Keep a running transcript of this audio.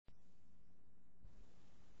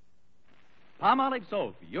Palmolive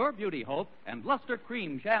Soap, Your Beauty Hope, and Luster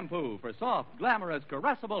Cream Shampoo for soft, glamorous,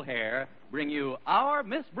 caressable hair bring you Our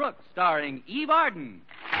Miss Brooks, starring Eve Arden.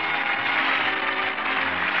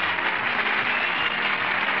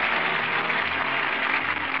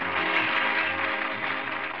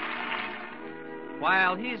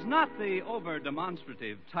 While he's not the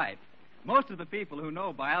over-demonstrative type, most of the people who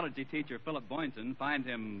know biology teacher Philip Boynton find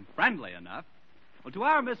him friendly enough. Well, to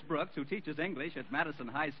our Miss Brooks, who teaches English at Madison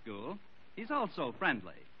High School, he's also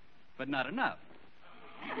friendly, but not enough.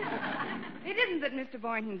 It isn't that Mr.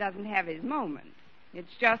 Boynton doesn't have his moments.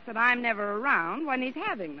 It's just that I'm never around when he's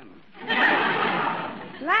having them.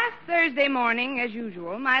 Last Thursday morning, as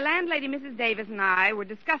usual, my landlady, Mrs. Davis, and I were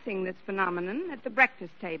discussing this phenomenon at the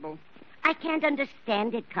breakfast table. I can't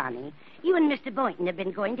understand it, Connie. You and Mr. Boynton have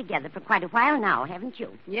been going together for quite a while now, haven't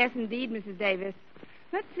you? Yes, indeed, Mrs. Davis.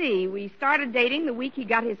 Let's see. We started dating the week he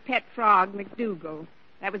got his pet frog, McDougal.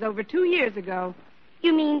 That was over 2 years ago.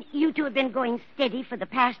 You mean you two have been going steady for the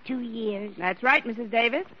past 2 years? That's right, Mrs.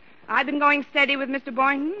 Davis. I've been going steady with Mr.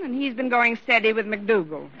 Boynton, and he's been going steady with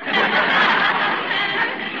McDougal.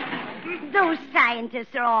 Those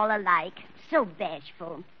scientists are all alike. So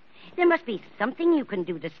bashful. There must be something you can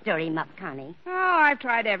do to stir him up, Connie. Oh, I've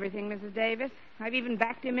tried everything, Mrs. Davis. I've even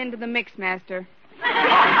backed him into the Mixmaster.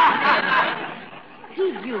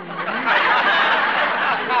 Did you?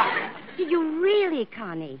 Did you really,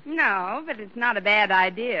 Connie? No, but it's not a bad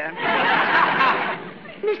idea.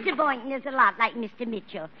 Mr. Boynton is a lot like Mr.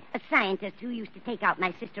 Mitchell, a scientist who used to take out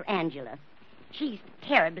my sister Angela. She's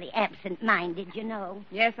terribly absent-minded, you know.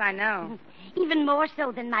 Yes, I know. Even more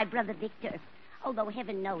so than my brother Victor. Although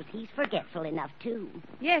heaven knows he's forgetful enough, too.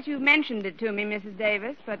 Yes, you mentioned it to me, Mrs.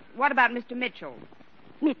 Davis, but what about Mr. Mitchell?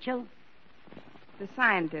 Mitchell? The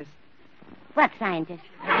scientist. What scientist?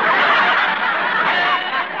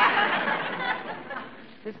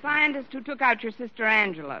 The scientist who took out your sister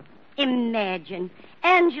Angela. Imagine.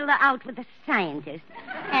 Angela out with a scientist.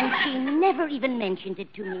 And she never even mentioned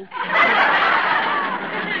it to me.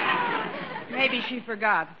 Maybe she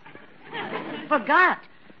forgot. Forgot?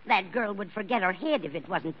 That girl would forget her head if it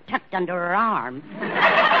wasn't tucked under her arm.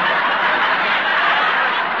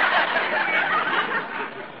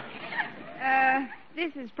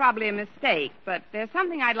 This is probably a mistake, but there's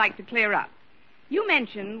something I'd like to clear up. You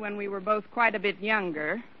mentioned, when we were both quite a bit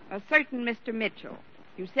younger, a certain Mr. Mitchell.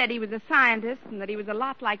 You said he was a scientist and that he was a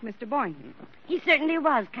lot like Mr. Boynton. He certainly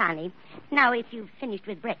was, Connie. Now, if you've finished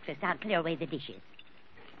with breakfast, I'll clear away the dishes.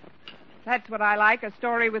 That's what I like, a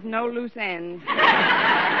story with no loose ends.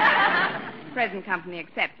 Present company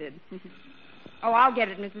accepted. Oh, I'll get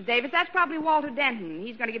it, Mrs. Davis. That's probably Walter Denton.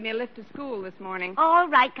 He's going to give me a lift to school this morning. All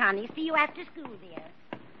right, Connie. See you after school, dear.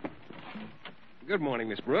 Good morning,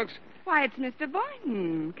 Miss Brooks. Why, it's Mr.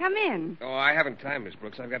 Boynton. Come in. Oh, I haven't time, Miss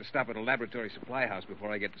Brooks. I've got to stop at a laboratory supply house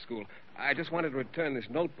before I get to school. I just wanted to return this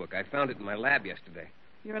notebook. I found it in my lab yesterday.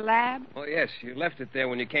 Your lab? Oh, yes. You left it there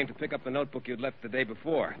when you came to pick up the notebook you'd left the day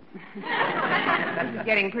before. This is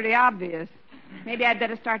getting pretty obvious. Maybe I'd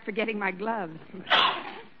better start forgetting my gloves.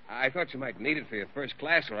 I thought you might need it for your first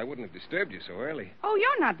class, or I wouldn't have disturbed you so early. Oh,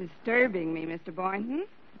 you're not disturbing me, Mr. Boynton.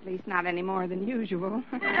 At least not any more than usual.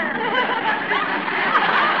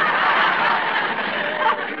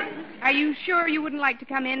 Are you sure you wouldn't like to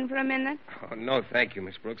come in for a minute? Oh, no, thank you,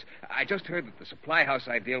 Miss Brooks. I just heard that the supply house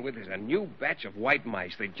I deal with is a new batch of white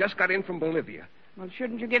mice. They just got in from Bolivia. Well,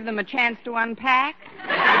 shouldn't you give them a chance to unpack?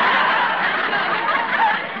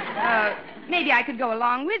 Maybe I could go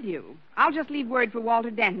along with you. I'll just leave word for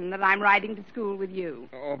Walter Denton that I'm riding to school with you.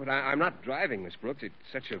 Oh, but I'm not driving, Miss Brooks. It's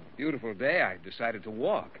such a beautiful day, I decided to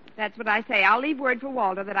walk. That's what I say. I'll leave word for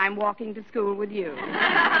Walter that I'm walking to school with you.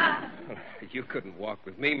 You couldn't walk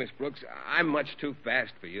with me, Miss Brooks. I'm much too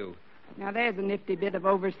fast for you. Now, there's a nifty bit of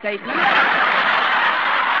overstatement.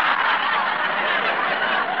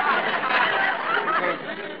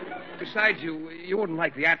 Besides, you wouldn't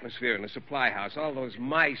like the atmosphere in the supply house. All those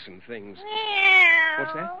mice and things.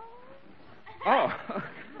 What's that? Oh,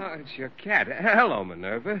 it's your cat. Hello,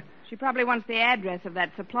 Minerva. She probably wants the address of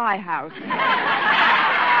that supply house.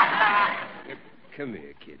 Come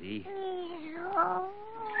here, kitty.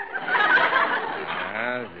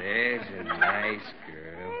 Ah, there's a nice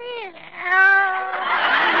girl.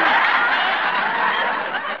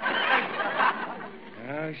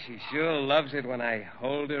 Oh, she sure loves it when I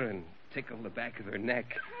hold her and tickle the back of her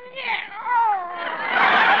neck.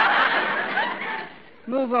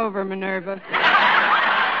 Move over, Minerva.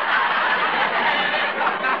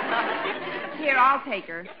 Here, I'll take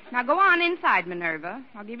her. Now, go on inside, Minerva.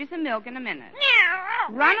 I'll give you some milk in a minute.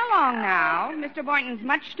 Run along now. Mr. Boynton's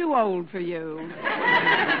much too old for you.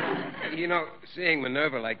 You know, seeing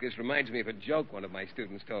Minerva like this reminds me of a joke one of my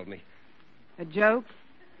students told me. A joke?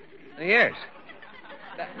 Yes.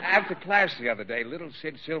 After class the other day, little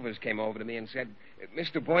Sid Silvers came over to me and said,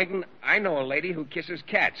 Mr. Boynton, I know a lady who kisses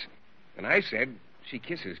cats. And I said, she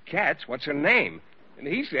kisses cats? What's her name? And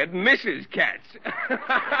he said, Mrs. Katz.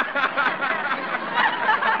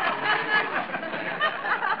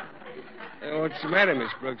 What's the matter,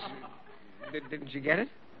 Miss Brooks? Didn't you get it?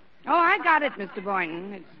 Oh, I got it, Mr.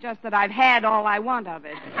 Boynton. It's just that I've had all I want of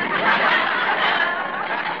it.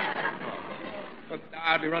 But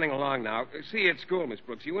I'll be running along now. See you at school, Miss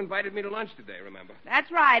Brooks. You invited me to lunch today, remember?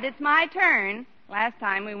 That's right. It's my turn. Last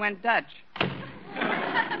time we went Dutch.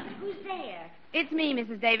 Who's there? It's me,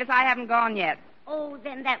 Mrs. Davis. I haven't gone yet. Oh,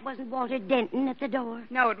 then that wasn't Walter Denton at the door?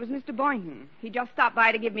 No, it was Mr. Boynton. He just stopped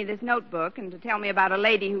by to give me this notebook and to tell me about a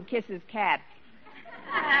lady who kisses cats.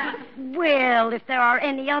 Well, if there are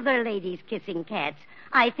any other ladies kissing cats,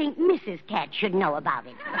 I think Mrs. Cat should know about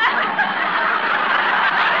it.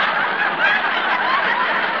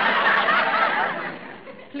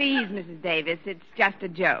 Please, Mrs. Davis, it's just a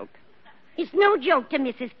joke. It's no joke to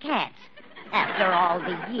Mrs. Katz, after all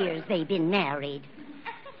the years they've been married.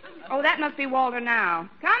 Oh, that must be Walter now.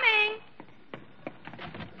 Coming.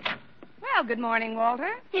 Well, good morning,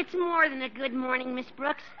 Walter. It's more than a good morning, Miss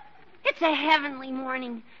Brooks. It's a heavenly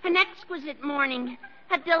morning, an exquisite morning,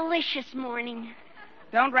 a delicious morning.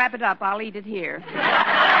 Don't wrap it up. I'll eat it here.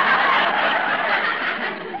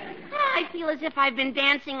 I feel as if I've been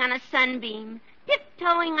dancing on a sunbeam,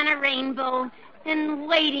 tiptoeing on a rainbow, and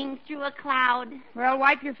wading through a cloud. Well,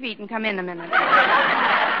 wipe your feet and come in a minute.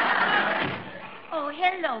 Oh,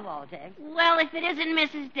 hello, Walter. Well, if it isn't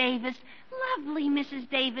Mrs. Davis, lovely Mrs.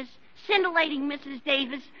 Davis, scintillating Mrs.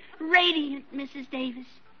 Davis, radiant Mrs. Davis.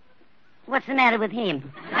 What's the matter with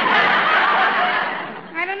him?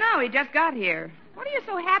 I don't know. He just got here. What are you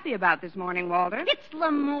so happy about this morning, Walter? It's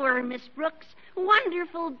l'amour, Miss Brooks.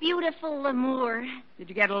 Wonderful, beautiful l'amour. Did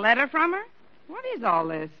you get a letter from her? What is all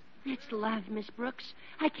this? It's love, Miss Brooks.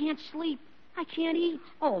 I can't sleep. I can't eat.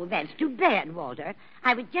 Oh, that's too bad, Walter.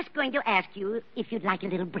 I was just going to ask you if you'd like a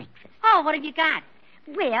little breakfast. Oh, what have you got?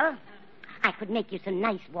 Well, I could make you some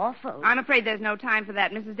nice waffles. I'm afraid there's no time for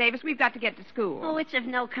that, Mrs. Davis. We've got to get to school. Oh, it's of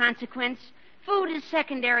no consequence. Food is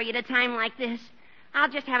secondary at a time like this. I'll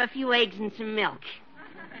just have a few eggs and some milk.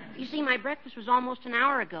 You see, my breakfast was almost an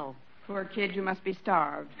hour ago. Poor kid, you must be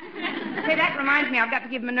starved. Say, that reminds me, I've got to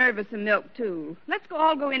give Minerva some milk, too. Let's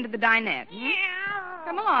all go into the dinette.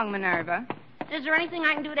 Come along, Minerva. Is there anything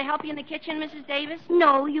I can do to help you in the kitchen, Mrs. Davis?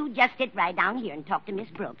 No, you just sit right down here and talk to Miss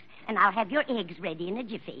Brooks, and I'll have your eggs ready in a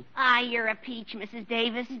jiffy. Ah, you're a peach, Mrs.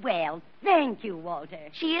 Davis. Well, thank you, Walter.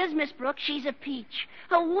 She is, Miss Brooks. She's a peach.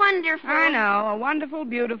 A wonderful... I know, a wonderful,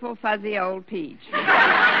 beautiful, fuzzy old peach.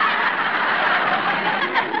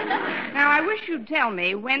 Now, I wish you'd tell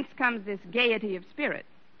me whence comes this gaiety of spirit.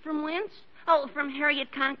 From whence? Oh, from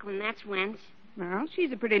Harriet Conklin, that's whence. Well,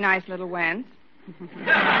 she's a pretty nice little wench.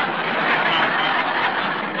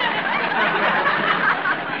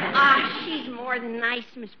 She's more than nice,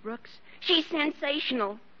 Miss Brooks. She's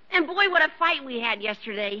sensational. And boy, what a fight we had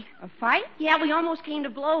yesterday. A fight? Yeah, we almost came to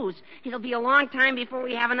blows. It'll be a long time before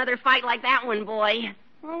we have another fight like that one, boy.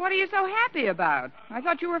 Well, what are you so happy about? I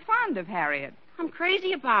thought you were fond of Harriet. I'm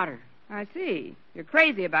crazy about her. I see. You're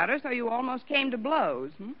crazy about her, so you almost came to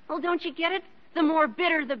blows. Oh, don't you get it? The more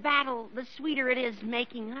bitter the battle, the sweeter it is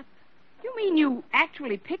making up. You mean you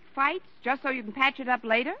actually pick fights just so you can patch it up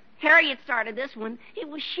later? Harriet started this one. It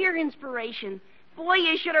was sheer inspiration. Boy,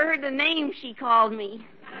 you should have heard the name she called me.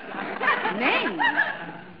 Names?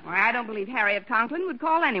 Why, I don't believe Harriet Conklin would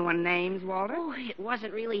call anyone names, Walter. Oh, it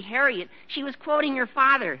wasn't really Harriet. She was quoting her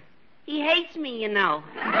father. He hates me, you know.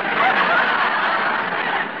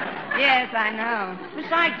 Yes, I know.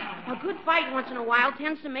 Besides, a good fight once in a while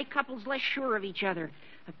tends to make couples less sure of each other.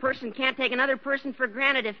 A person can't take another person for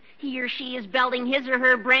granted if he or she is belting his or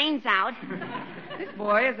her brains out. This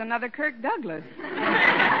boy is another Kirk Douglas.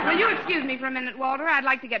 Will you excuse me for a minute, Walter? I'd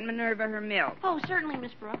like to get Minerva her milk. Oh, certainly,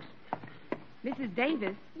 Miss Brooks. Mrs.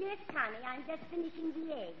 Davis. Yes, Connie, I'm just finishing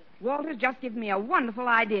the eggs. Walter's just given me a wonderful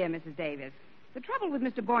idea, Mrs. Davis. The trouble with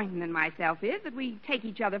Mr. Boynton and myself is that we take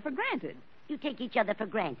each other for granted. You take each other for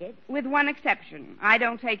granted? With one exception. I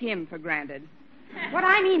don't take him for granted. What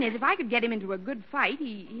I mean is, if I could get him into a good fight,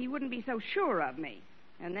 he wouldn't be so sure of me.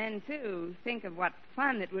 And then, too, think of what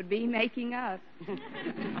fun it would be making up.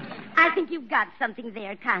 I think you've got something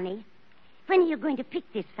there, Connie. When are you going to pick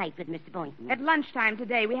this fight with Mr. Boynton? At lunchtime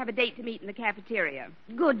today, we have a date to meet in the cafeteria.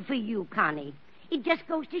 Good for you, Connie. It just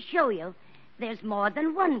goes to show you there's more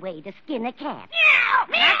than one way to skin a cat.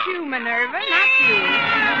 Not you, Minerva, not you.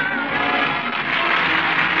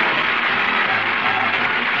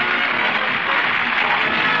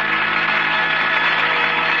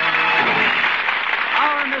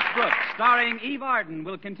 starring Eve Arden,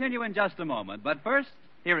 will continue in just a moment. But first,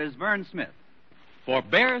 here is Vern Smith. For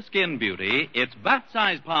bare skin beauty, it's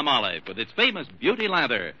bath-size palm olive with its famous beauty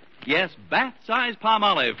lather. Yes, bath-size palm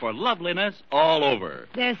olive for loveliness all over.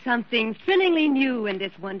 There's something thrillingly new in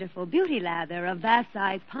this wonderful beauty lather of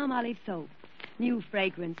bath-size palm olive soap. New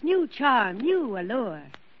fragrance, new charm, new allure.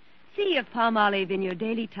 See if palm olive in your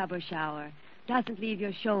daily tub or shower doesn't leave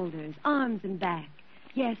your shoulders, arms, and back.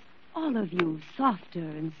 Yes, all of you softer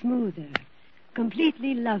and smoother,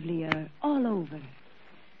 completely lovelier all over.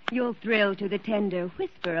 You'll thrill to the tender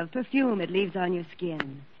whisper of perfume it leaves on your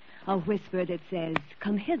skin. A whisper that says,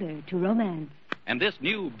 come hither to romance. And this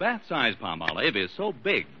new bath-size palm olive is so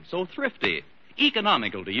big, so thrifty,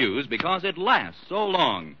 economical to use because it lasts so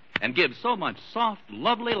long and gives so much soft,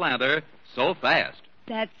 lovely lather so fast.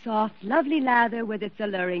 That soft, lovely lather with its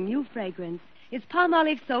alluring new fragrance is palm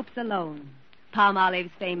olive soaps alone. Palm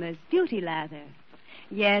olive's famous beauty lather.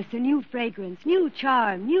 Yes, a new fragrance, new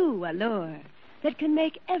charm, new allure that can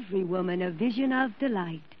make every woman a vision of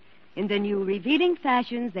delight in the new revealing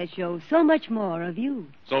fashions that show so much more of you.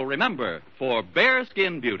 So remember, for bare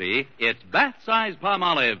skin beauty, it's bath-size palm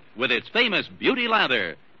olive with its famous beauty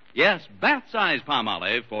lather. Yes, bath-size palm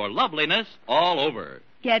olive for loveliness all over.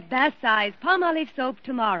 Get bath-size palm olive soap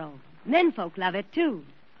tomorrow. Menfolk love it, too.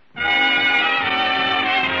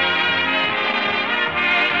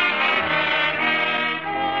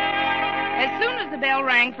 As soon as the bell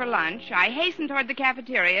rang for lunch, I hastened toward the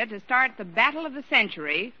cafeteria to start the battle of the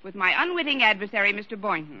century with my unwitting adversary, Mr.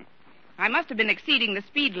 Boynton. I must have been exceeding the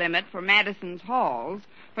speed limit for Madison's halls,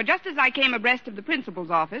 for just as I came abreast of the principal's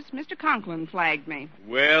office, Mr. Conklin flagged me.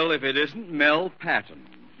 Well, if it isn't Mel Patton.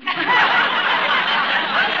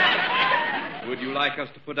 Would you like us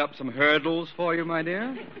to put up some hurdles for you, my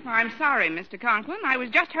dear? I'm sorry, Mr. Conklin. I was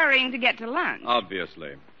just hurrying to get to lunch.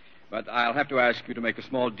 Obviously. But I'll have to ask you to make a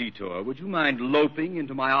small detour. Would you mind loping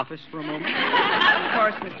into my office for a moment? Of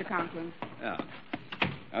course, Mr. Conklin. Yeah.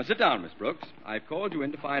 Now, sit down, Miss Brooks. I've called you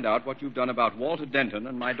in to find out what you've done about Walter Denton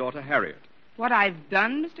and my daughter Harriet. What I've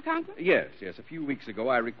done, Mr. Conklin? Yes. A few weeks ago,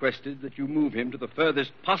 I requested that you move him to the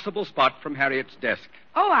furthest possible spot from Harriet's desk.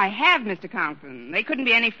 Oh, I have, Mr. Conklin. They couldn't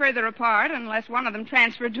be any further apart unless one of them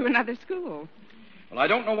transferred to another school. Well, I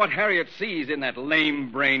don't know what Harriet sees in that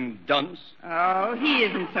lame-brained dunce. Oh, he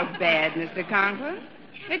isn't so bad, Mr. Conklin.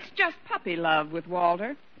 It's just puppy love with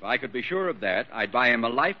Walter. If I could be sure of that, I'd buy him a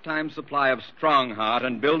lifetime supply of Strong Heart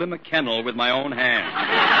and build him a kennel with my own hands.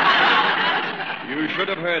 You should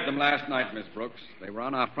have heard them last night, Miss Brooks. They were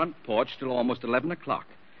on our front porch till almost 11 o'clock.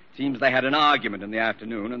 Seems they had an argument in the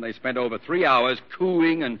afternoon, and they spent over 3 hours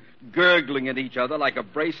cooing and gurgling at each other like a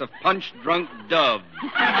brace of punch-drunk doves.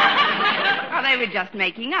 Oh, they were just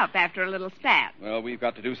making up after a little spat. Well, we've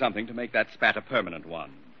got to do something to make that spat a permanent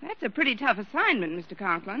one. That's a pretty tough assignment, Mr.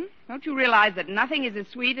 Conklin. Don't you realize that nothing is as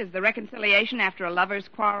sweet as the reconciliation after a lover's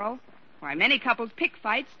quarrel? Why, many couples pick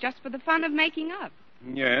fights just for the fun of making up.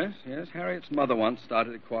 Yes. Harriet's mother once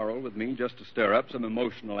started a quarrel with me just to stir up some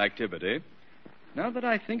emotional activity. Now that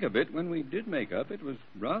I think of it, when we did make up, it was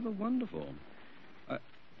rather wonderful.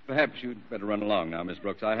 Perhaps you'd better run along now, Miss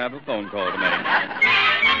Brooks. I have a phone call to make.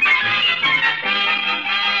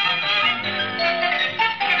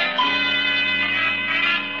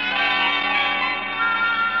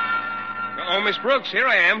 Oh, Miss Brooks, here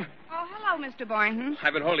I am. Oh, hello, Mr. Boynton.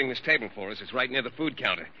 I've been holding this table for us. It's right near the food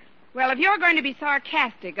counter. Well, if you're going to be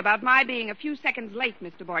sarcastic about my being a few seconds late,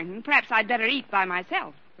 Mr. Boynton, perhaps I'd better eat by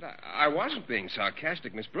myself. But I wasn't being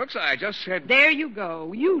sarcastic, Miss Brooks. I just said... There you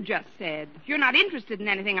go. You just said. You're not interested in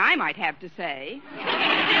anything I might have to say.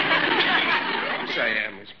 Yes, I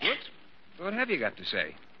am, Miss Brooks. What have you got to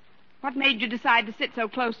say? What made you decide to sit so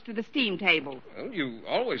close to the steam table? Well, you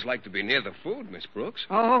always like to be near the food, Miss Brooks.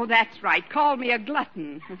 Oh, that's right. Call me a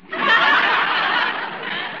glutton.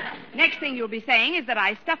 Next thing you'll be saying is that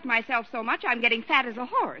I stuffed myself so much I'm getting fat as a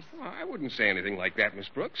horse. Well, I wouldn't say anything like that, Miss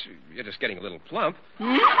Brooks. You're just getting a little plump.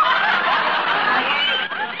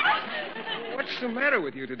 What's the matter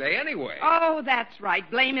with you today, anyway? Oh, that's right.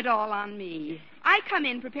 Blame it all on me. I come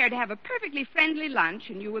in prepared to have a perfectly friendly lunch,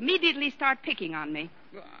 and you immediately start picking on me.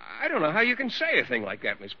 I don't know how you can say a thing like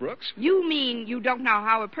that, Miss Brooks. You mean you don't know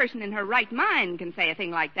how a person in her right mind can say a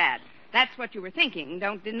thing like that. That's what you were thinking.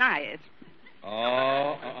 Don't deny it.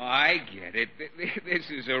 Oh, I get it.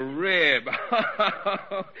 This is a rib.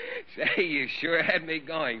 Say, you sure had me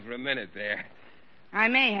going for a minute there. I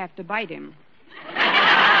may have to bite him.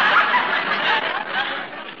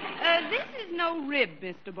 This is no rib,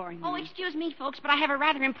 Mr. Boynton. Oh, excuse me, folks, but I have a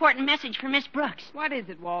rather important message for Miss Brooks. What is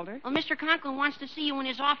it, Walter? Well, Mr. Conklin wants to see you in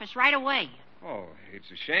his office right away. Oh,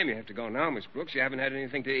 it's a shame you have to go now, Miss Brooks. You haven't had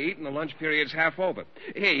anything to eat, and the lunch period's half over.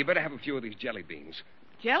 Here, you better have a few of these jelly beans.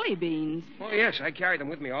 Jelly beans? Oh, yes, I carry them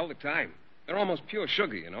with me all the time. They're almost pure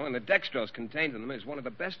sugar, you know, and the dextrose contained in them is one of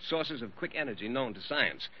the best sources of quick energy known to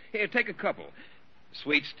science. Here, take a couple.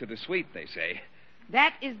 Sweets to the sweet, they say.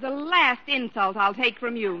 That is the last insult I'll take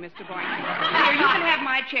from you, Mr. Boynton. Here, you can have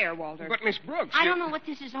my chair, Walter. But, Miss Brooks... I don't know what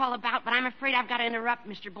this is all about, but I'm afraid I've got to interrupt,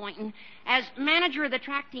 Mr. Boynton. As manager of the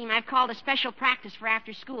track team, I've called a special practice for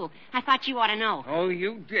after school. I thought you ought to know. Oh,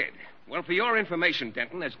 you did? Well, for your information,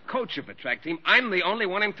 Denton, as coach of the track team, I'm the only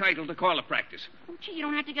one entitled to call a practice. Oh, gee, you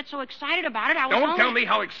don't have to get so excited about it. Don't tell me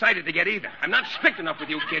how excited to get either. I'm not strict enough with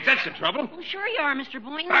you kids. That's the trouble. Well, sure you are, Mr.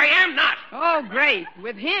 Boynton. I am not. Oh, great.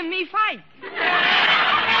 With him, he fights.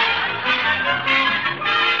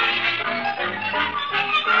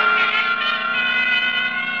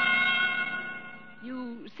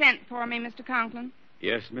 You sent for me, Mr. Conklin?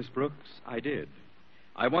 Yes, Miss Brooks, I did.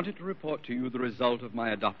 I wanted to report to you the result of my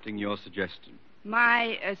adopting your suggestion.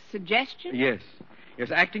 My suggestion? Yes.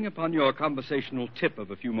 Yes, acting upon your conversational tip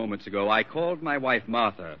of a few moments ago, I called my wife,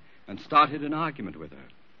 Martha, and started an argument with her.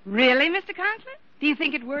 Really, Mr. Conklin? Do you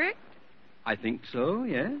think it worked? I think so,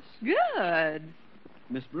 yes. Good.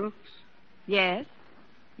 Miss Brooks? Yes?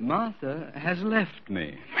 Martha has left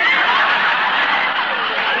me.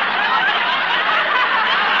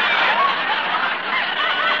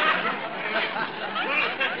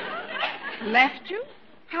 Left you?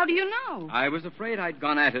 How do you know? I was afraid I'd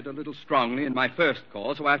gone at it a little strongly in my first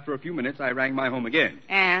call, so after a few minutes I rang my home again.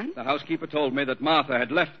 And? The housekeeper told me that Martha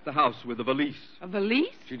had left the house with a valise. A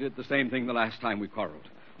valise? She did the same thing the last time we quarreled.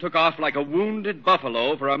 Took off like a wounded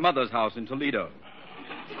buffalo for her mother's house in Toledo.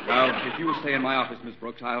 Now, if you will stay in my office, Miss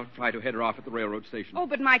Brooks, I'll try to head her off at the railroad station. Oh,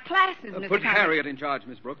 but my classes, Mr. Put Conklin. Harriet in charge,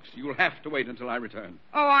 Miss Brooks. You'll have to wait until I return.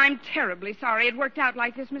 Oh, I'm terribly sorry it worked out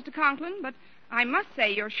like this, Mr. Conklin, but I must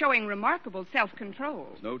say you're showing remarkable self-control.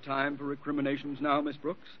 There's no time for recriminations now, Miss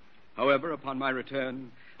Brooks. However, upon my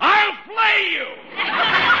return, I'll flay you!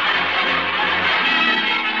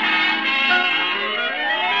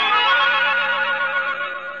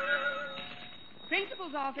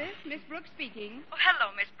 Principal's office, Miss Brooks speaking. Oh,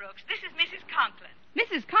 hello, Miss Brooks. This is Mrs. Conklin.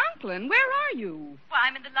 Mrs. Conklin, where are you? Well,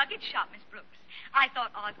 I'm in the luggage shop, Miss Brooks. I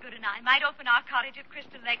thought Osgood and I might open our cottage at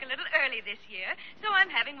Crystal Lake a little early this year, so I'm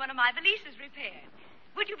having one of my valises repaired.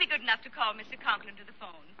 Would you be good enough to call Mr. Conklin to the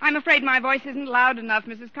phone? I'm afraid my voice isn't loud enough,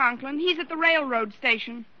 Mrs. Conklin. He's at the railroad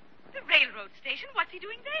station. The railroad station? What's he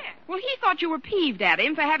doing there? Well, he thought you were peeved at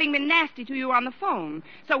him for having been nasty to you on the phone.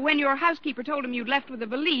 So when your housekeeper told him you'd left with a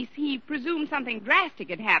valise, he presumed something drastic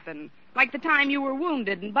had happened, like the time you were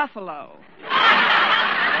wounded in Buffalo.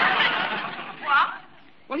 What?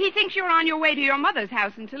 Well, he thinks you're on your way to your mother's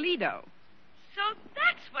house in Toledo. So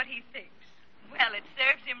that's what he thinks. Well, it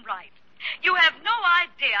serves him right. You have no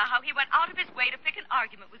idea how he went out of his way to pick an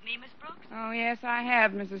argument with me, Miss Brooks. Oh, yes, I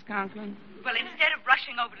have, Mrs. Conklin. Well, instead of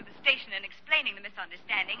rushing over to the station and explaining the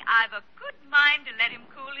misunderstanding, I've a good mind to let him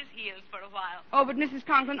cool his heels for a while. Oh, but Mrs.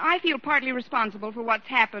 Conklin, I feel partly responsible for what's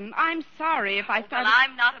happened. I'm sorry if I started... Well,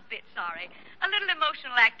 I'm not a bit sorry. A little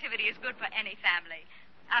emotional activity is good for any family.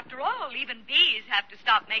 After all, even bees have to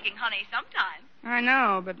stop making honey sometime. I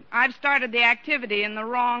know, but I've started the activity in the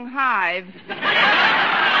wrong hive.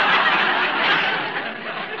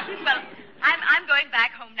 Well, I'm going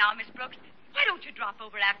back home now, Miss Brooks. Why don't you drop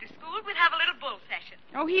over after school? We'll have a little bull session.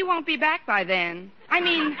 Oh, he won't be back by then. I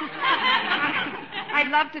mean, I'd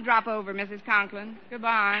love to drop over, Mrs. Conklin.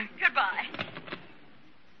 Goodbye. Goodbye.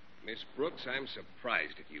 Miss Brooks, I'm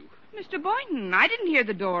surprised at you. Mr. Boynton, I didn't hear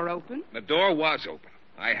the door open. The door was open.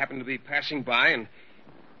 I happened to be passing by and,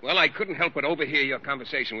 well, I couldn't help but overhear your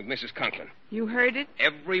conversation with Mrs. Conklin. You heard it?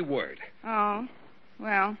 Every word. Oh,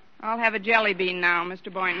 well, I'll have a jelly bean now,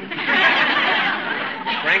 Mr. Boynton.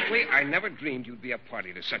 Frankly, I never dreamed you'd be a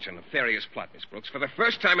party to such a nefarious plot, Miss Brooks. For the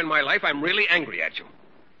first time in my life, I'm really angry at you.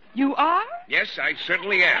 You are? Yes, I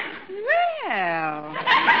certainly am. Well.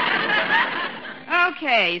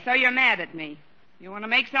 Okay, so you're mad at me. You want to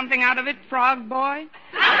make something out of it, frog boy?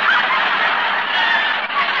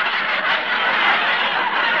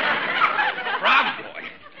 Frog boy?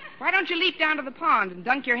 Why don't you leap down to the pond and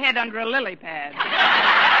dunk your head under a lily pad?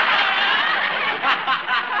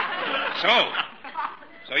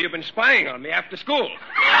 So you've been spying on me after school.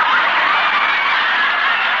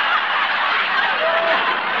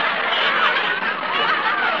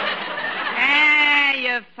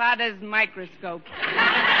 Your father's microscope.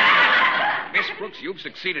 Miss Miss Brooks, you've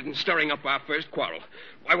succeeded in stirring up our first quarrel.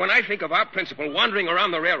 Why, when I think of our principal wandering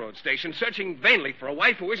around the railroad station, searching vainly for a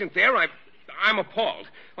wife who isn't there, I'm appalled.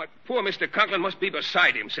 Why, poor Mr. Conklin must be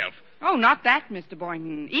beside himself. Oh, not that, Mr.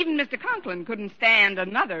 Boynton. Even Mr. Conklin couldn't stand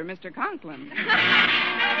another Mr. Conklin.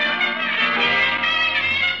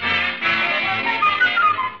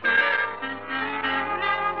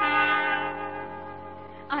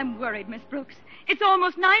 I'm worried, Miss Brooks. It's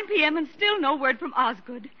almost 9 p.m. and still no word from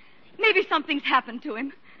Osgood. Maybe something's happened to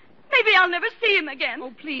him. Maybe I'll never see him again.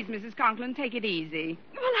 Oh, please, Mrs. Conklin, take it easy.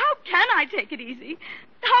 Well, how can I take it easy?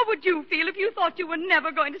 How would you feel if you thought you were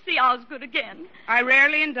never going to see Osgood again? I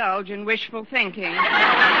rarely indulge in wishful thinking.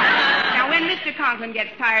 Now, when Mr. Conklin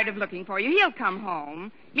gets tired of looking for you, he'll come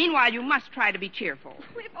home. Meanwhile, you must try to be cheerful.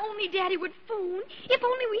 If only Daddy would phone. If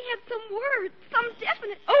only we had some word, some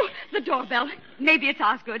definite... Oh, the doorbell. Maybe it's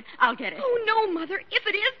Osgood. I'll get it. Oh, no, Mother. If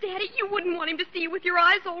it is Daddy, you wouldn't want him to see you with your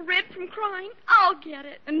eyes all red from crying. I'll get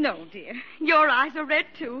it. No, dear. Your eyes are red,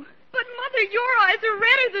 too. But, Mother, your eyes are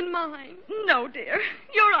redder than mine. No, dear.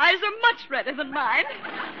 Your eyes are much redder than mine.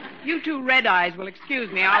 You two red eyes will excuse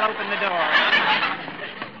me. I'll open the door.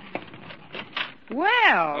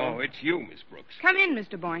 Well. Oh, it's you, Miss Brooks. Come in,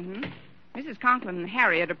 Mr. Boynton. Mrs. Conklin and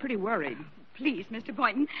Harriet are pretty worried. Please, Mr.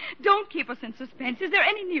 Boynton, don't keep us in suspense. Is there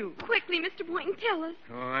any news? Quickly, Mr. Boynton, tell us.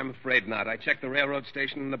 Oh, I'm afraid not. I checked the railroad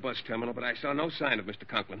station and the bus terminal, but I saw no sign of Mr.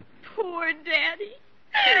 Conklin. Poor Daddy.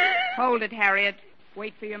 Hold it, Harriet.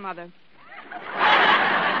 Wait for your mother.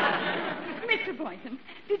 Mr. Boynton,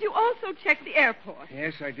 did you also check the airport?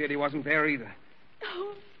 Yes, I did. He wasn't there either.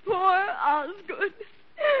 Oh, poor Osgood.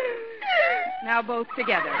 Now both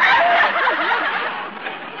together.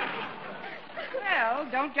 Well,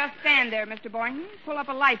 don't just stand there, Mr. Boynton. Pull up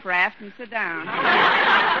a life raft and sit down.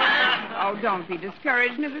 Oh, don't be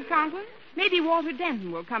discouraged, Mrs. Conklin. Maybe Walter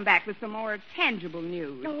Denton will come back with some more tangible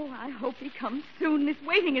news. Oh, I hope he comes soon. This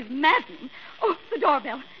waiting is maddening. Oh, the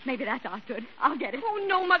doorbell. Maybe that's Osgood. I'll get it. Oh,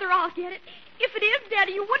 no, Mother, I'll get it. If it is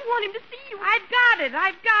Daddy, you wouldn't want him to see you. I've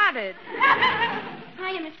got it.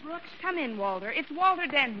 Hiya, Miss Brooks. Come in, Walter. It's Walter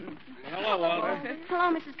Denton. Hello, Walter. Hello,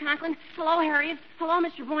 Mrs. Conklin. Hello, Harriet. Hello,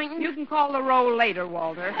 Mr. Boynton. You can call the roll later,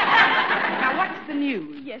 Walter. Now, what's the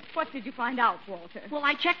news? Yes, what did you find out, Walter? Well,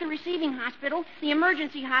 I checked the receiving hospital, the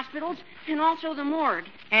emergency hospitals, and also the morgue.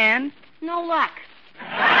 And? No luck.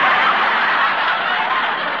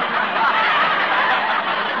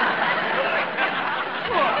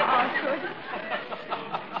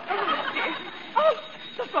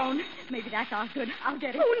 Phone. Maybe that's Osgood. I'll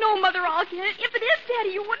get it. Oh, no, Mother, I'll get it. If it is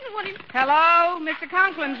Daddy, you wouldn't want him... Hello, Mr.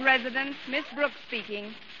 Conklin's residence. Miss Brooks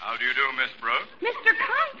speaking. How do you do, Miss Brooks? Mr.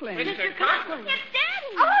 Conklin. Mr. Conklin. It's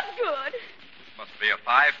Daddy. Osgood. Must be a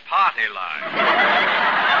 5-party line.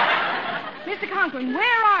 Mr. Conklin,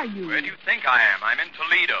 where are you? Where do you think I am? I'm in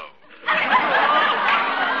Toledo.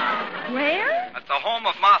 Where? At the home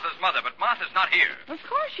of Martha's mother, but Martha's not here. Of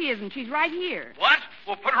course she isn't. She's right here. What?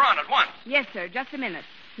 Well, put her on at once. Yes, sir. Just a minute.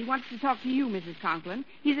 He wants to talk to you, Mrs. Conklin.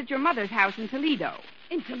 He's at your mother's house in Toledo.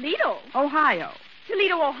 In Toledo? Ohio.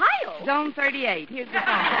 Toledo, Ohio? Zone 38. Here's the phone.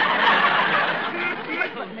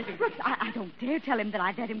 But, Mrs. Brooks, I don't dare tell him that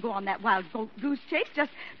I let him go on that wild goose chase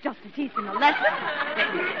just to teach him a lesson.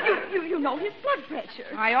 You know his blood pressure.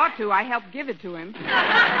 I ought to. I helped give it to him.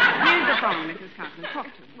 Here's the phone, Mrs. Conklin. Talk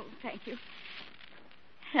to him. Oh, thank you.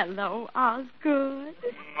 Hello, Osgood.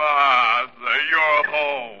 Martha, you're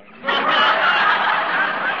home.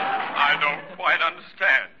 I don't quite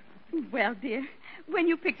understand. Well, dear, when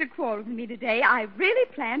you picked a quarrel with me today, I really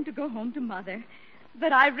planned to go home to Mother.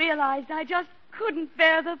 But I realized I just couldn't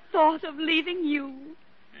bear the thought of leaving you.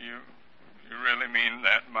 You really mean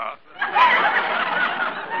that, Martha? Oh,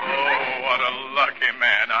 what a lucky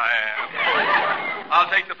man I am. I'll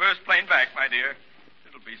take the first plane back, my dear.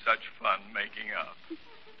 It'll be such fun making up.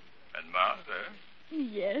 And Martha?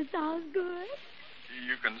 Yes, Osgood?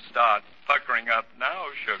 You can start puckering up now,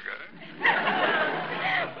 sugar.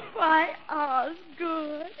 Why,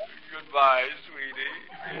 Osgood. Goodbye, sweetie.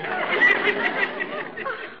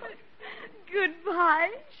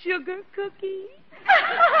 Goodbye, sugar cookie.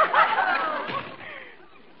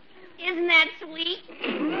 Isn't that sweet?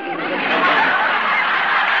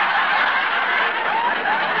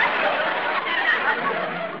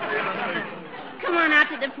 Come on out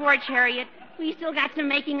to the porch, Harriet. We still got some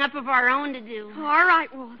making up of our own to do. All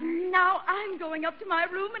right, Walter. Now I'm going up to my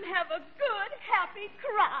room and have a good, happy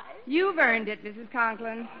cry. You've earned it, Mrs.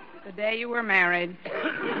 Conklin. The day you were married.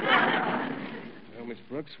 Well, Miss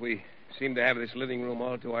Brooks, we seem to have this living room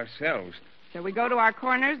all to ourselves. Shall we go to our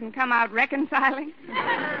corners and come out reconciling?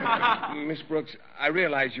 Miss Brooks, I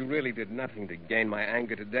realize you really did nothing to gain my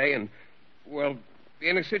anger today, and, well,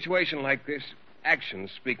 In a situation like this,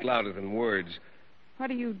 actions speak louder than words. What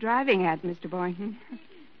are you driving at, Mr. Boynton?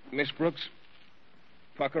 Miss Brooks,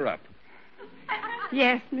 pucker up.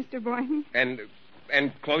 Yes, Mr. Boynton. And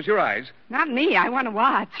close your eyes. Not me. I want to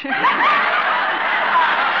watch.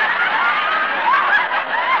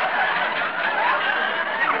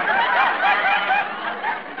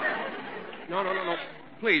 No.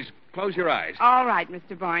 Please, close your eyes. All right,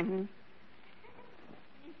 Mr. Boynton.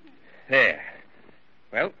 There.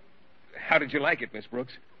 Well, how did you like it, Miss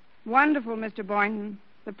Brooks? Wonderful, Mr. Boynton.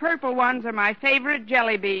 The purple ones are my favorite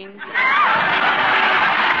jelly beans. Eve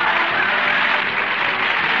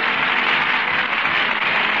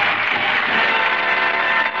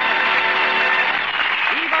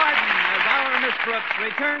Arden as our Miss Brooks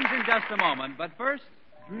returns in just a moment, but first...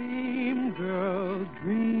 Dream girl,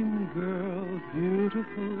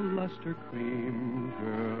 beautiful luster cream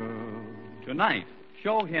girl. Tonight,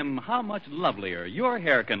 show him how much lovelier your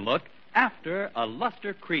hair can look after a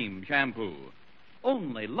Luster Cream shampoo.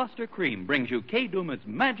 Only Luster Cream brings you Kay Daumit's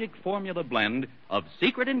magic formula blend of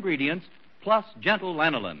secret ingredients plus gentle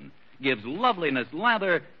lanolin. Gives loveliness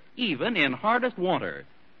lather even in hardest water.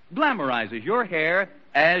 Glamorizes your hair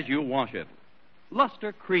as you wash it.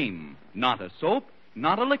 Luster Cream, not a soap,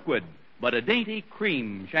 not a liquid, but a dainty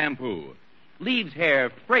cream shampoo. Leaves hair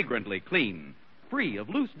fragrantly clean, free of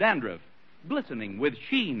loose dandruff, glistening with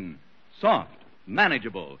sheen, soft,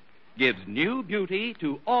 manageable. Gives new beauty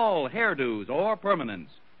to all hairdos or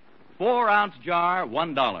permanents. 4-ounce jar,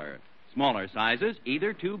 $1. Smaller sizes,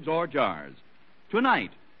 either tubes or jars.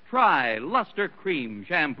 Tonight, try Luster Cream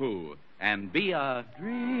shampoo and be a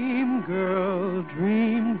Dream girl,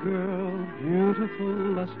 beautiful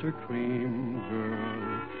luster cream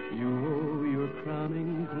girl. You owe your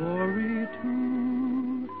crowning glory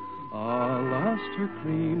to a luster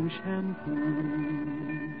cream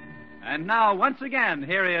shampoo. And now, once again,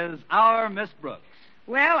 here is our Miss Brooks.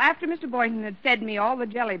 Well, after Mr. Boynton had fed me all the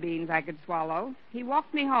jelly beans I could swallow, he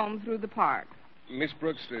walked me home through the park. Miss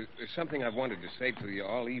Brooks, there's something I've wanted to say to you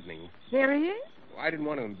all evening. There he is? I didn't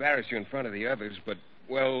want to embarrass you in front of the others, but,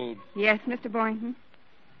 well... Yes, Mr. Boynton?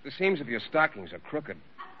 The seams of your stockings are crooked.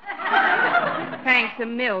 Thanks a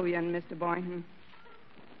million, Mr. Boynton.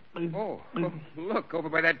 Oh, look, over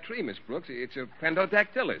by that tree, Miss Brooks. It's a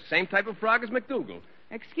Pendodactylus, same type of frog as McDougal.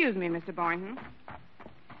 Excuse me, Mr. Boynton.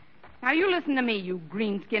 Now, you listen to me, you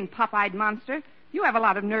green-skinned, pop-eyed monster. You have a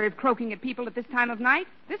lot of nerve croaking at people at this time of night.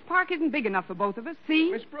 This park isn't big enough for both of us,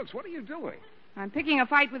 see? Miss Brooks, what are you doing? I'm picking a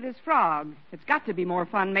fight with this frog. It's got to be more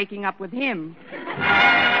fun making up with him.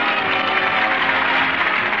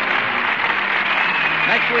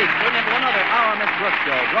 Next week, tune into another Our Miss Brooks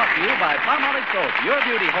show brought to you by Palmolive Soap, Your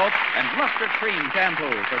Beauty Hope, and Luster Cream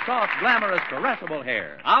Shampoo for soft, glamorous, caressable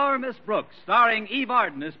hair. Our Miss Brooks, starring Eve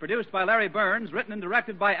Arden, is produced by Larry Burns, written and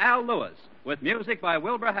directed by Al Lewis, with music by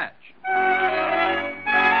Wilbur Hatch.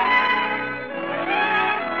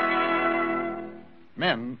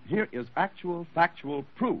 Men, here is actual, factual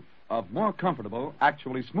proof of more comfortable,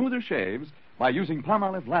 actually smoother shaves by using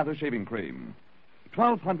Palmolive Lather Shaving Cream.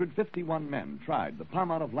 1,251 men tried the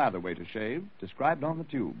Palmolive Lather way to shave, described on the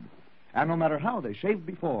tube. And no matter how they shaved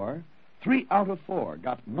before, 3 out of 4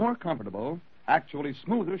 got more comfortable, actually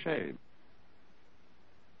smoother shaves.